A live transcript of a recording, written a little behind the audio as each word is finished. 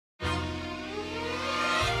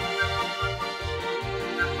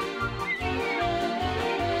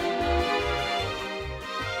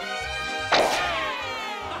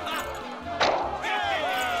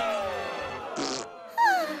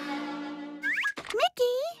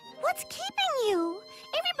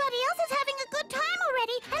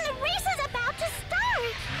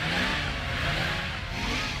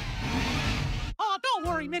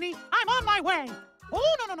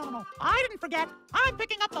forget, I'm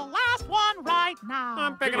picking up the last one right now.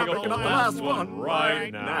 I'm picking up the last one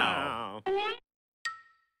right now.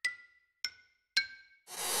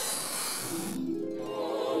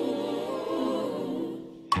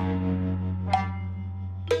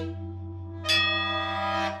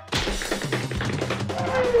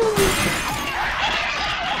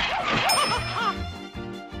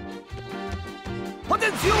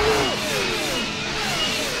 Attention!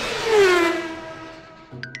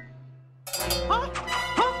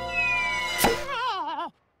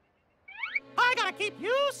 I gotta keep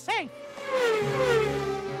you safe.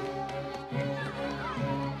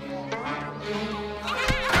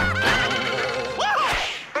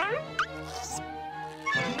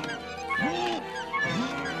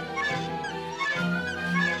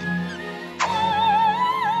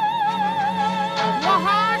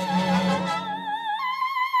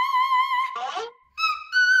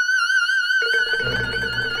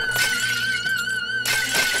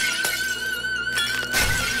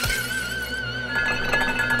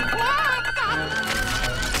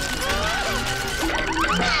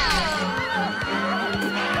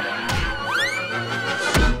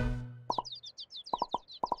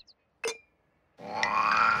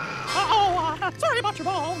 Sorry about your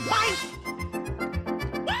ball. Bye.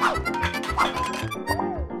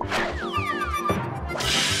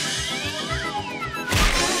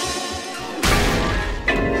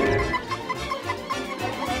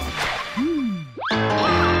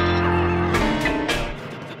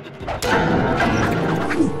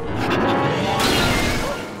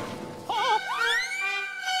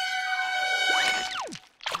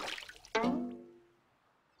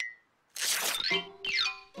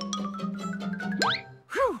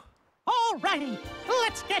 Alrighty,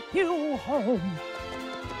 let's get you home.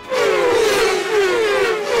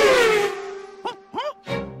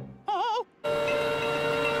 Oh.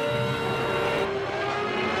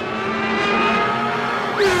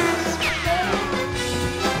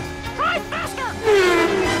 Try faster!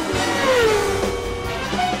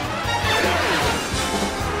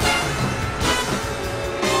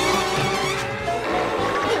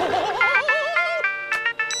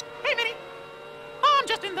 Hey, Minnie. I'm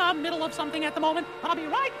just in the middle of something at the moment. I'll be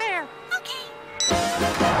right there. Okay.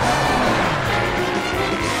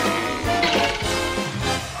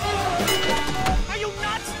 Are you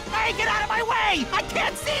nuts? Hey, get out of my way! I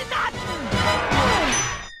can't see nothing!